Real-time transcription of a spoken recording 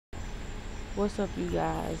What's up, you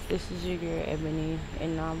guys? This is your girl Ebony,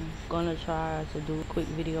 and I'm gonna try to do a quick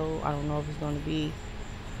video. I don't know if it's gonna be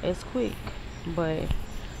as quick, but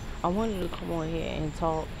I wanted to come on here and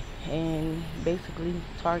talk and basically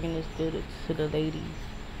target this to the ladies.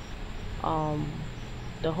 Um,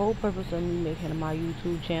 the whole purpose of me making my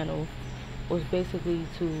YouTube channel was basically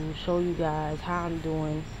to show you guys how I'm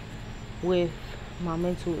doing with my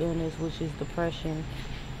mental illness, which is depression,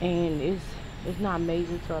 and it's not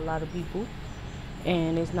major to a lot of people,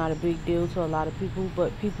 and it's not a big deal to a lot of people,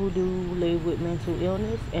 but people do live with mental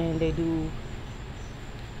illness, and they do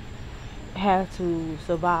have to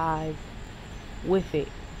survive with it.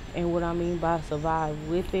 And what I mean by survive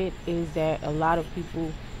with it is that a lot of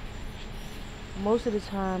people most of the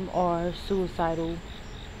time are suicidal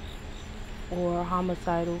or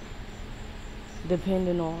homicidal,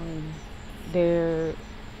 depending on their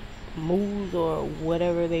moods or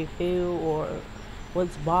whatever they feel or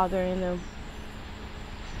what's bothering them.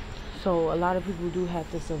 So a lot of people do have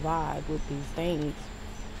to survive with these things.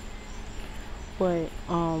 But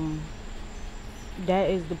that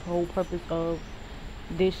is the whole purpose of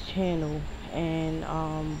this channel. And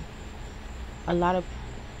a lot of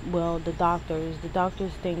the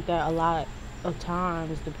doctors think that a lot of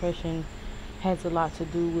times depression has a lot to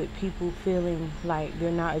do with people feeling like they're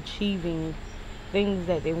not achieving things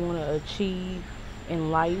that they want to achieve in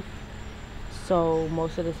life. So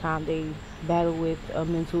most of the time they battle with a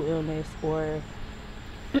mental illness or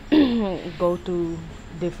go through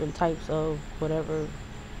different types of whatever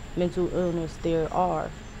mental illness there are.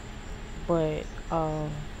 But I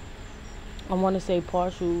want to say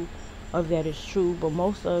partial of that is true, but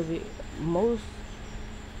most I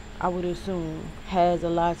would assume has a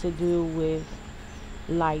lot to do with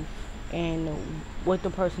life and what the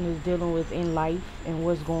person is dealing with in life and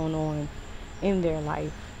what's going on in their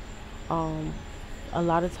life. Um, a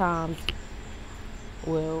lot of times,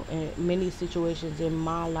 well, in many situations in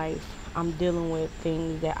my life, I'm dealing with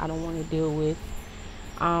things that I don't want to deal with.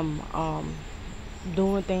 I'm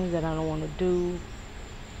doing things that I don't want to do.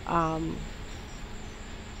 Um,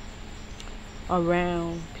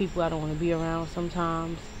 Around people I don't want to be around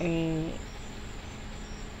sometimes, and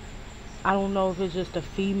I don't know if it's just a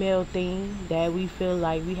female thing that we feel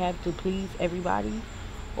like we have to please everybody,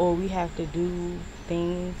 or we have to do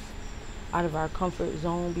things out of our comfort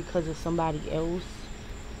zone because of somebody else,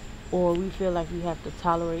 or we feel like we have to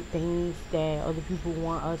tolerate things that other people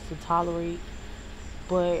want us to tolerate.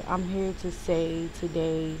 But I'm here to say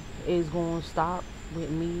today is going to stop with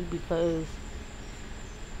me, because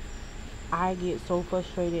I get so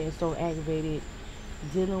frustrated and so aggravated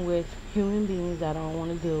dealing with human beings that I don't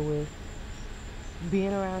want to deal with,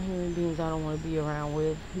 being around human beings I don't want to be around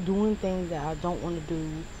with, doing things that I don't want to do,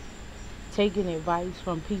 taking advice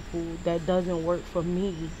from people that doesn't work for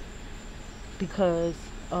me because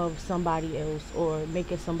of somebody else, or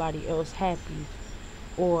making somebody else happy,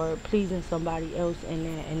 or pleasing somebody else,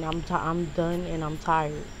 and I'm done and I'm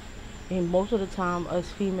tired. And most of the time, us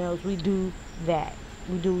females, we do that.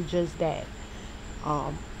 We do just that.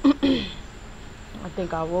 Um, I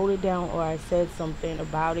think I wrote it down, or I said something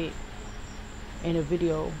about it in a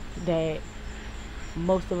video, that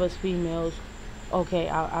most of us females, okay,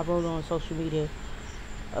 I wrote it on social media,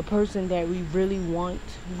 a person that we really want,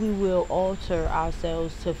 we will alter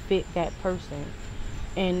ourselves to fit that person.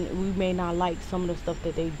 And we may not like some of the stuff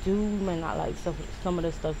that they do, we may not like some of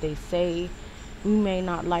the stuff they say, we may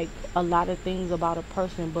not like a lot of things about a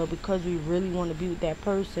person, but because we really want to be with that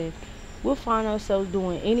person, we'll find ourselves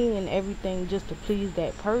doing any and everything just to please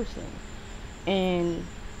that person. And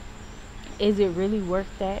is it really worth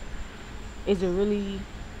that? Is it really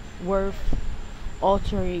worth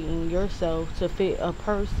altering yourself to fit a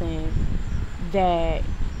person that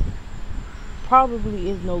probably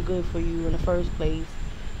is no good for you in the first place,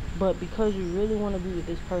 but because you really want to be with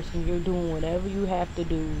this person, you're doing whatever you have to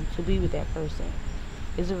do to be with that person?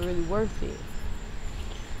 Is it really worth it?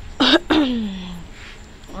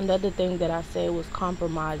 Another thing that I said was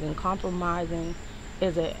compromising. Compromising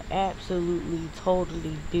is an absolutely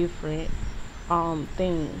totally different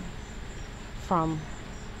thing from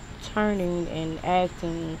turning and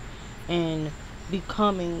acting and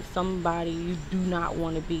becoming somebody you do not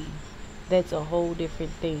want to be. That's a whole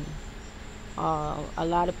different thing. A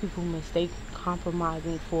lot of people mistake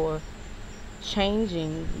compromising for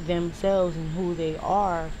changing themselves and who they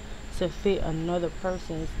are to fit another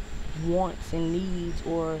person's wants and needs,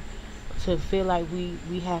 or to feel like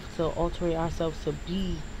we have to alter ourselves to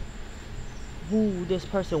be who this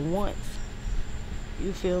person wants.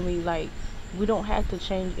 You feel me? Like, we don't have to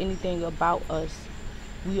change anything about us.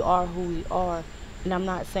 We are who we are. And I'm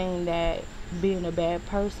not saying that being a bad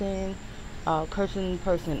person cursing the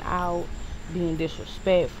person out, being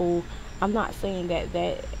disrespectful. I'm not saying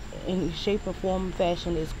that in shape or form or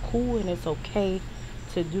fashion is cool and it's okay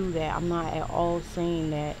to do that. I'm not at all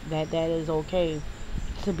saying that is okay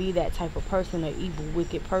to be that type of person, an evil,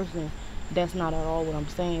 wicked person. That's not at all what I'm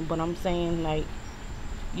saying. But I'm saying, like,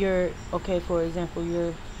 you're okay. For example,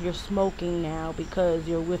 you're smoking now because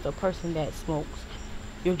you're with a person that smokes.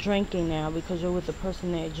 You're drinking now because you're with a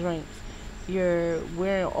person that drinks. You're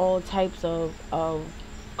wearing all types of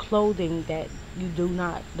clothing that you do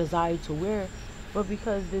not desire to wear, but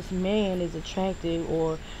because this man is attracted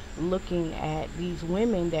or looking at these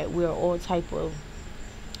women that wear all type of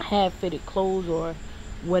half fitted clothes or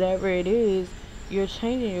whatever it is, you're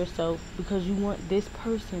changing yourself because you want this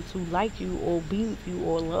person to like you or be with you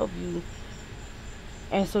or love you.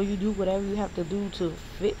 And so you do whatever you have to do to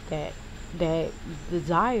fit that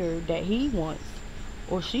desire that he wants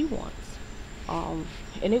or she wants.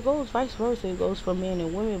 And it goes vice versa. It goes for men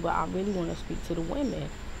and women, but I really want to speak to the women.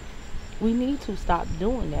 We need to stop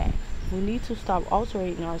doing that. We need to stop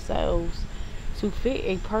altering ourselves to fit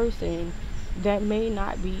a person that may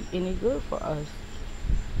not be any good for us.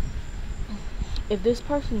 If this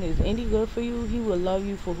person is any good for you, he will love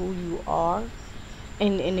you for who you are.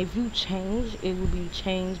 And if you change, it will be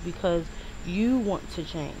changed because you want to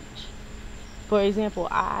change. For example,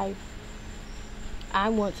 I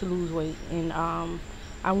want to lose weight, and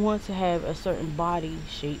I want to have a certain body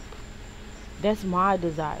shape. That's my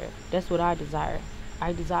desire. That's what I desire.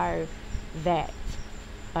 I desire that.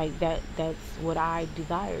 Like that's what I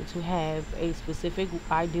desire, to have a specific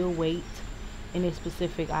ideal weight and a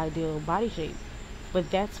specific ideal body shape. But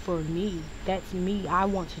that's for me. That's me. I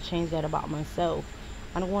want to change that about myself.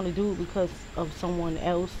 I don't want to do it because of someone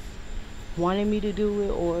else wanting me to do it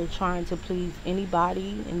or trying to please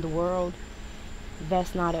anybody in the world.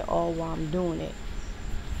 That's not at all why I'm doing it.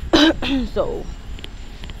 So,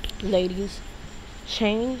 ladies,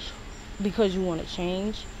 change because you want to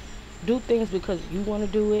change. Do things because you want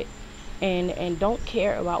to do it, and don't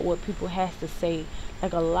care about what people has to say.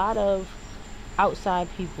 Like, a lot of outside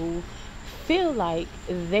people feel like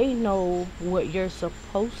they know what you're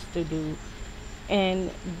supposed to do,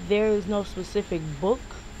 and there is no specific book,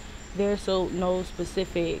 there's no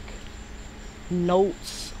specific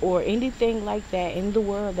notes or anything like that in the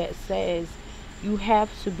world that says you have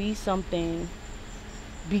to be something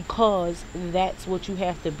because that's what you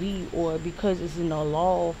have to be, or because it's in the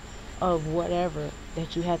law of whatever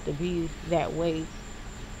that you have to be that way.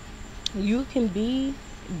 You can be,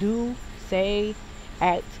 do, say,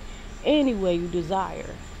 act any way you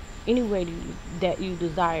desire, any way that you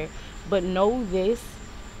desire. But know this: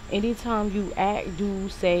 anytime you act, do,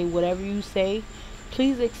 say whatever you say,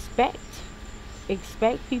 please expect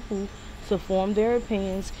people to form their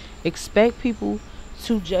opinions, expect people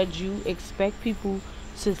to judge you, expect people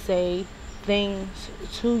to say things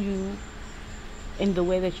to you in the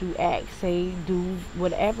way that you act, say, do,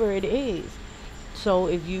 whatever it is. So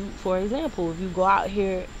if you, for example, if you go out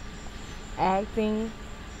here acting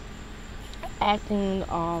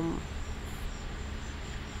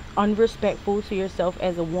unrespectful to yourself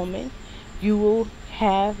as a woman, you will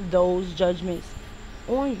have those judgments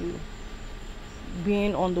on you,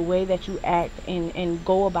 being on the way that you act and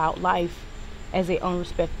go about life as a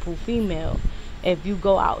unrespectful female. If you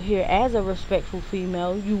go out here as a respectful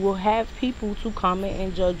female, you will have people to comment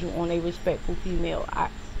and judge you on a respectful female.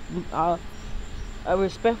 A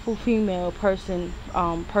respectful female person,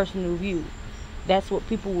 personal view. That's what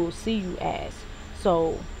people will see you as.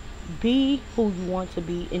 So be who you want to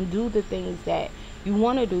be and do the things that you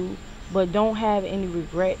want to do, but don't have any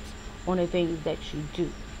regrets on the things that you do.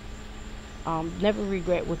 Never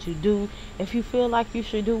regret what you do. If you feel like you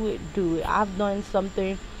should do it, do it. I've done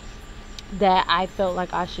something that I felt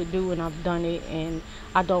like I should do, and I've done it, and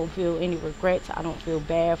I don't feel any regrets. I don't feel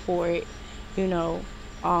bad for it. You know,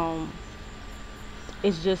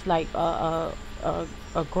 it's just like a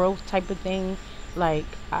growth type of thing. Like,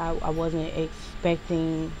 I wasn't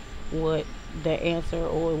expecting what the answer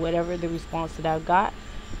or whatever the response that I got,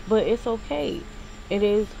 but it's okay. It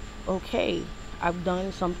is okay. I've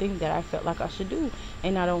done something that I felt like I should do,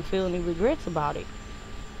 and I don't feel any regrets about it.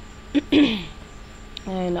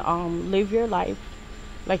 And live your life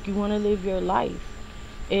like you want to live your life.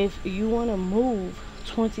 If you want to move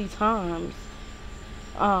 20 times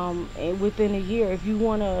within a year, if you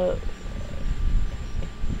want to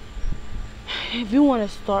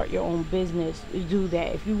start your own business, do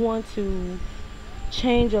that. If you want to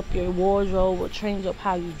change up your wardrobe or change up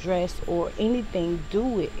how you dress or anything,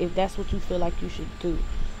 do it if that's what you feel like you should do.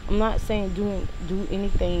 I'm not saying do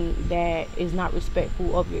anything that is not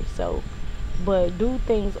respectful of yourself, but do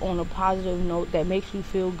things on a positive note that makes you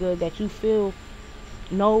feel good, that you feel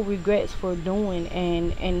no regrets for doing,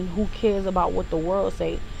 and who cares about what the world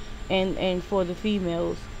say. And for the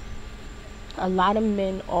females, a lot of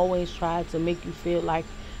men always try to make you feel like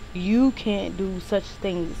you can't do such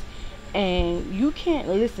things, and you can't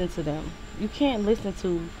listen to them. You can't listen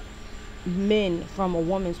to men from a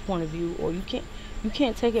woman's point of view, or you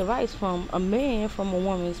can't take advice from a man from a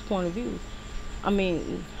woman's point of view. I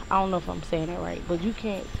mean, I don't know if I'm saying that right, but you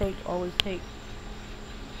can't always take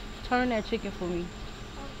turn that chicken for me.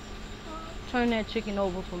 Turn that chicken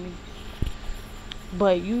over for me.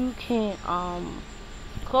 But you can't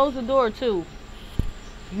close the door too.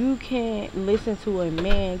 You can't listen to a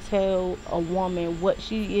man tell a woman what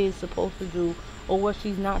she is supposed to do or what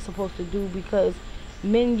she's not supposed to do, because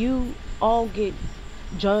men, you all get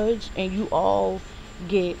judged and you all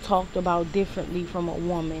get talked about differently from a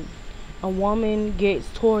woman. A woman gets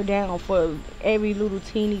tore down for every little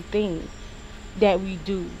teeny thing that we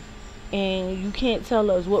do. And you can't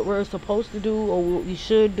tell us what we're supposed to do or what we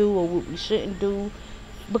should do or what we shouldn't do,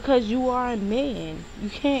 because you are a man. You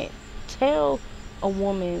can't tell a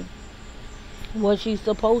woman what she's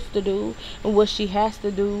supposed to do and what she has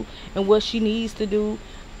to do and what she needs to do.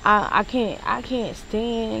 I can't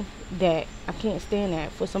stand that. I can't stand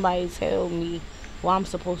that for somebody to tell me what I'm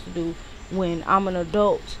supposed to do when I'm an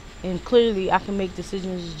adult and clearly I can make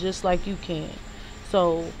decisions just like you can.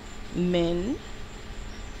 So, men,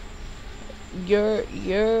 you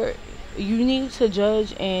need to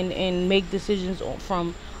judge and make decisions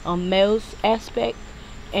from a male's aspect,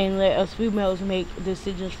 and let us females make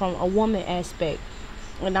decisions from a woman aspect.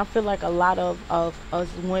 And I feel like a lot of us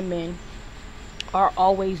women are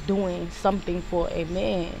always doing something for a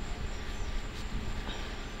man.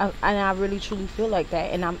 And I really truly feel like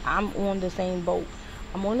that, and I'm on the same boat.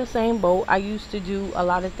 I'm on the same boat. I used to do a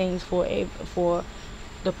lot of things for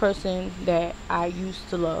the person that I used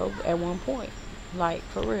to love at one point. Like,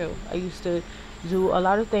 for real. I used to do a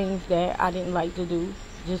lot of things that I didn't like to do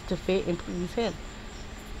just to fit and please him.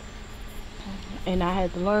 And I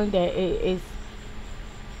had to learn that it is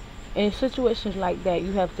in situations like that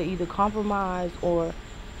you have to either compromise or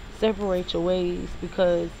separate your ways,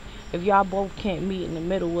 because if y'all both can't meet in the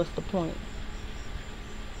middle, what's the point?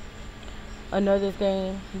 Another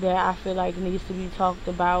thing that I feel like needs to be talked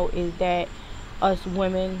about is that us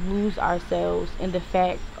women lose ourselves in the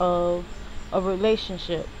fact of a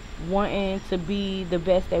relationship, wanting to be the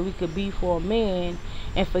best that we could be for a man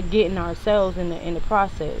and forgetting ourselves in the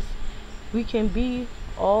process. We can be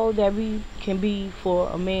all that we can be for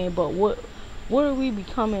a man, but what are we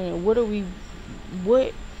becoming, and what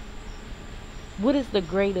what is the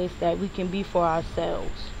greatest that we can be for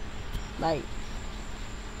ourselves? Like,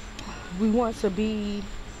 we want to be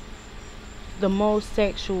the most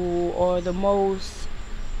sexual or the most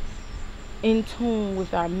in tune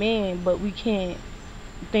with our man, but we can't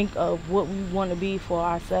think of what we want to be for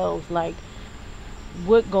ourselves. Like,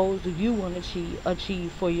 what goals do you want to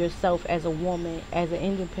achieve for yourself as a woman, as an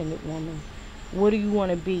independent woman? What do you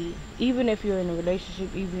want to be? Even if you're in a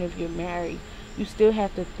relationship, even if you're married, you still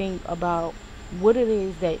have to think about what it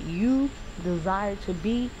is that you desire to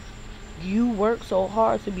be. You work so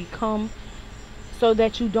hard to become, so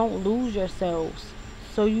that you don't lose yourselves,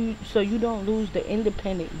 so you don't lose the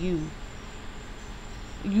independent you.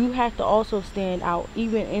 You have to also stand out.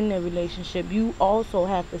 Even in the relationship, you also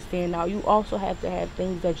have to stand out. You also have to have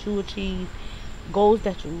things that you achieve, goals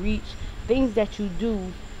that you reach, things that you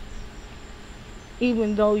do.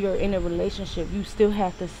 Even though you're in a relationship, you still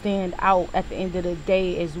have to stand out at the end of the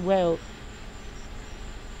day as well.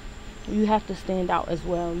 You have to stand out as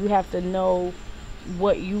well. You have to know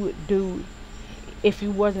what you would do if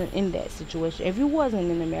you wasn't in that situation, if you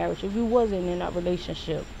wasn't in a marriage, if you wasn't in a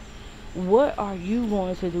relationship. What are you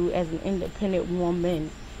going to do as an independent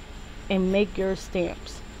woman and make your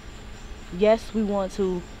stamps? Yes, we want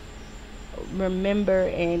to remember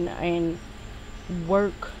and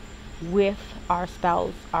work with our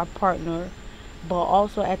spouse, our partner, but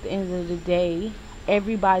also at the end of the day,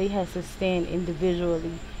 everybody has to stand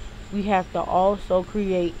individually. We have to also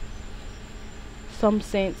create some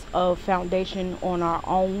sense of foundation on our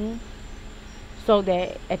own, so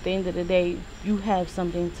that at the end of the day you have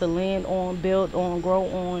something to land on, build on, grow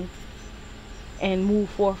on, and move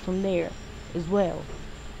forth from there as well.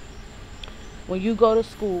 When you go to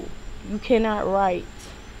school, you cannot write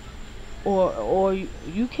or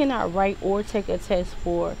you cannot write or take a test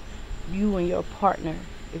for you and your partner,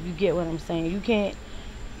 if you get what I'm saying.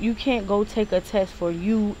 You can't go take a test for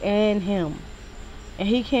you and him, and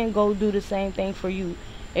he can't go do the same thing for you.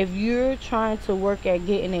 If you're trying to work at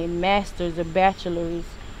getting a master's, a bachelor's,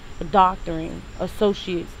 a doctorate,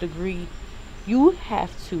 associate's degree. You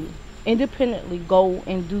have to independently go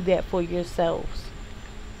and do that for yourselves.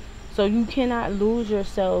 So you cannot lose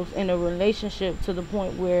yourselves in a relationship to the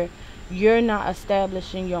point where you're not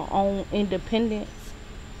establishing your own independence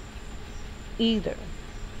either.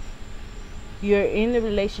 You're in the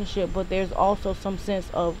relationship, but there's also some sense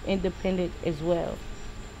of independence as well.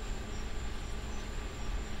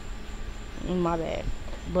 My bad.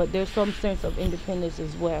 But there's some sense of independence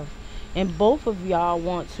as well. And both of y'all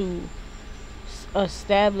want to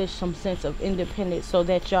establish some sense of independence so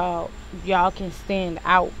that y'all can stand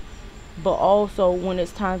out. But also when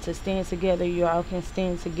it's time to stand together, y'all can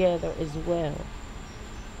stand together as well.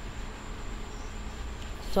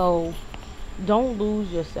 So don't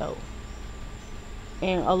lose yourself.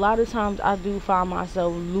 And a lot of times I do find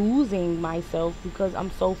myself losing myself because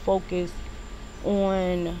I'm so focused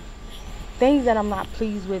on things that I'm not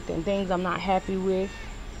pleased with and things I'm not happy with.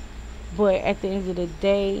 But at the end of the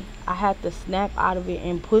day, I have to snap out of it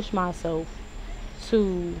and push myself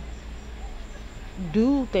to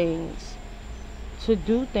do things,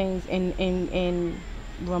 and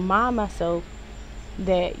remind myself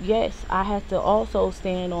that yes, I have to also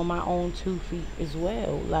stand on my own 2 feet as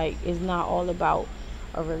well. Like, it's not all about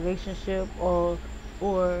a relationship or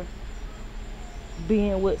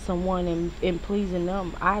being with someone and pleasing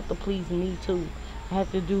them. I have to please me too. I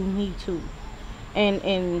have to do me too.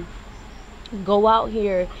 And go out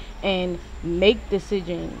here and make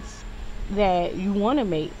decisions that you want to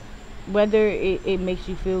make. Whether it makes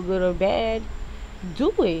you feel good or bad,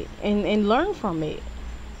 do it and learn from it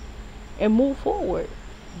and move forward.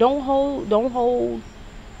 Don't hold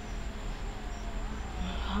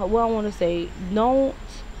what I want to say, don't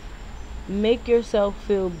make yourself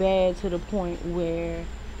feel bad to the point where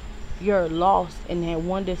you're lost in that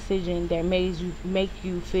one decision that make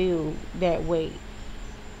you feel that way.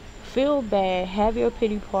 Feel bad, have your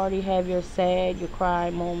pity party, have your sad, your cry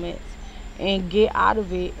moments, and get out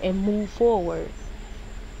of it and move forward.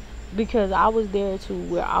 Because I was there too,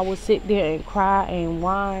 where I would sit there and cry and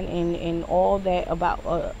whine and all that about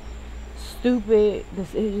a stupid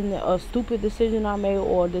decision I made,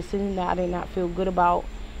 or a decision that I did not feel good about.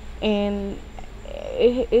 And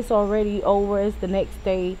it's already over. It's the next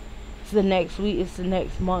day, it's the next week, it's the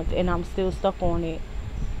next month, and I'm still stuck on it.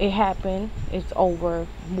 It happened, it's over,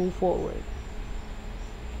 move forward.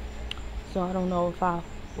 So I don't know if I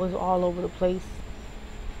was all over the place.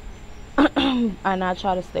 And I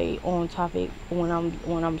try to stay on topic when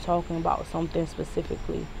I'm talking about something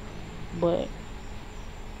specifically. But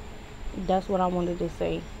that's what I wanted to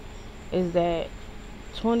say, is that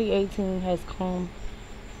 2018 has come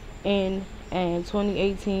in, and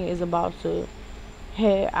 2018 is about to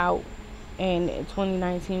head out, and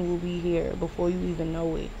 2019 will be here before you even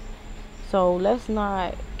know it. So let's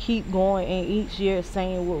not keep going in each year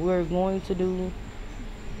saying what we're going to do,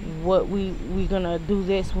 what we gonna do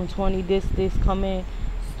this when 20 this come in.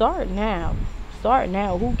 Start now.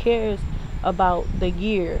 Who cares about the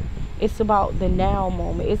year? It's about the now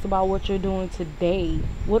moment. It's about what you're doing today.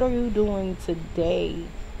 What are you doing today?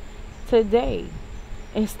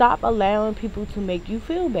 And stop allowing people to make you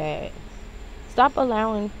feel bad. Stop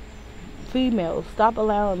allowing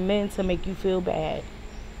men to make you feel bad.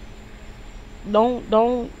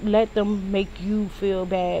 Don't let them make you feel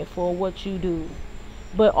bad for what you do.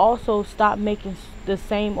 But also stop making the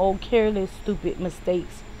same old careless, stupid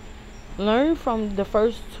mistakes. Learn from the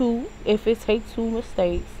first two, if it takes two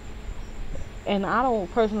mistakes. And I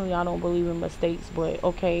don't believe in mistakes, but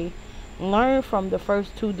okay. Learn from the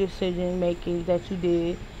first two decision makings that you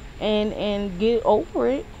did, and get over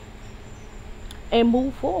it and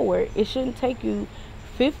move forward. It shouldn't take you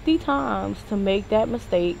 50 times to make that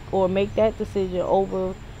mistake or make that decision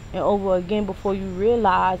over and over again before you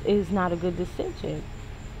realize it is not a good decision.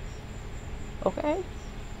 Okay?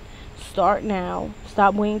 Start now.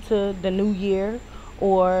 Stop waiting to the new year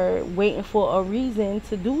or waiting for a reason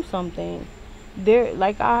to do something. There,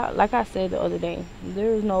 like I said the other day,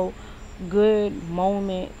 there is no good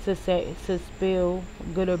moment to spill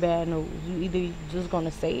good or bad news. You either just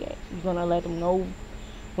gonna say it, you're gonna let them know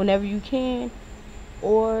whenever you can,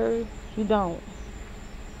 or you don't.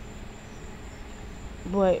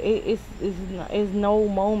 But it's no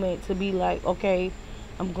moment to be like, okay,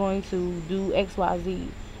 I'm going to do XYZ.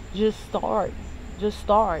 Just start.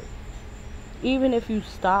 Even if you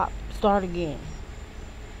start again.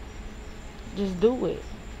 Just do it.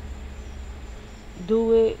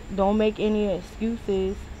 Don't make any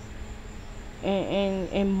excuses,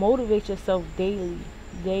 and motivate yourself daily.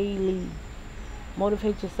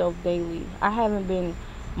 Motivate yourself daily. I haven't been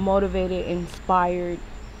motivated, inspired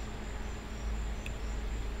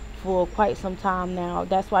for quite some time now.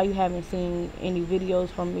 That's why you haven't seen any videos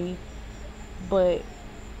from me. But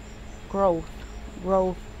growth,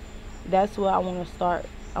 growth. That's where I want to start.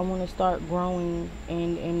 I want to start growing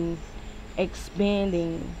and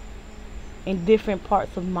expanding in different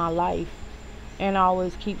parts of my life. And I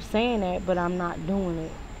always keep saying that, but I'm not doing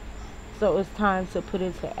it. So it's time to put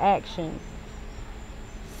it to action.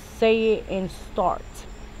 Say it and start.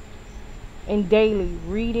 And daily,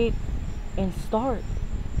 read it and start.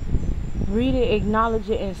 Read it, acknowledge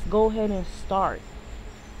it, and go ahead and start.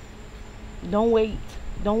 Don't wait.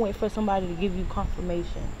 Don't wait for somebody to give you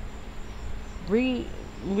confirmation. Read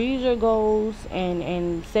your goals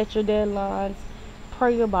and set your deadlines.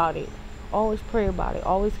 Pray about it. Always pray about it.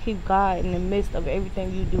 Always keep God in the midst of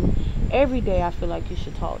everything you do. Every day I feel like you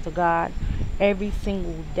should talk to God. Every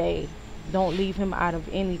single day. Don't leave him out of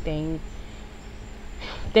anything.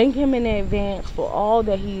 Thank him in advance for all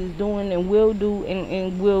that he is doing and will do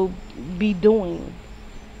and will be doing.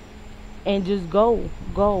 And just go.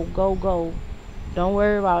 Don't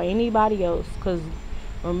worry about anybody else. Because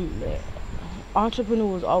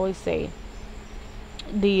entrepreneurs always say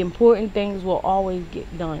the important things will always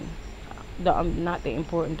get done. Not the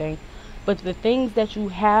important thing, but the things that you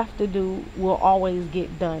have to do will always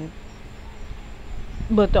get done.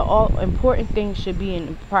 But the all important things should be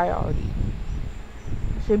in priority.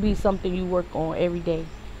 Should be something you work on every day.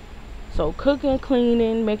 So cooking,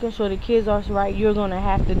 cleaning, making sure the kids are right, you're gonna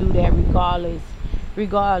have to do that regardless.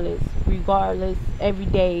 Every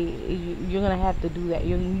day you're gonna have to do that.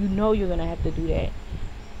 You know you're gonna have to do that.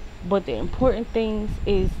 But the important things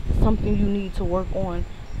is something you need to work on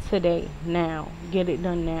today, now. Get it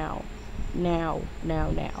done now. Now.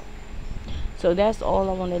 So that's all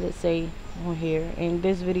I wanted to say on here. And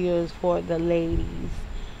this video is for the ladies.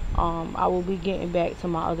 I will be getting back to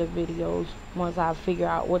my other videos once I figure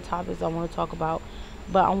out what topics I want to talk about.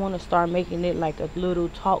 But I want to start making it like a little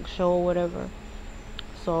talk show or whatever.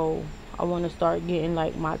 So I want to start getting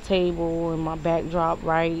like my table and my backdrop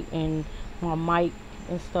right and my mic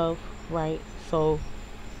and stuff right. So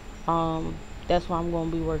that's what I'm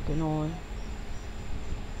going to be working on.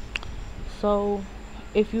 So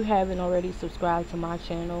if you haven't already, subscribed to my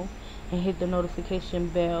channel and hit the notification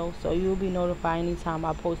bell so you'll be notified anytime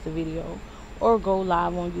I post a video or go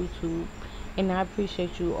live on YouTube. And I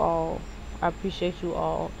appreciate you all.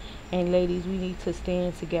 And ladies, we need to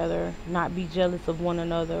stand together, not be jealous of one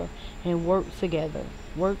another, and work together,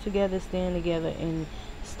 stand together, and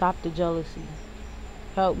stop the jealousy.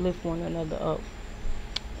 Help lift one another up.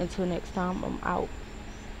 Until next time, I'm out.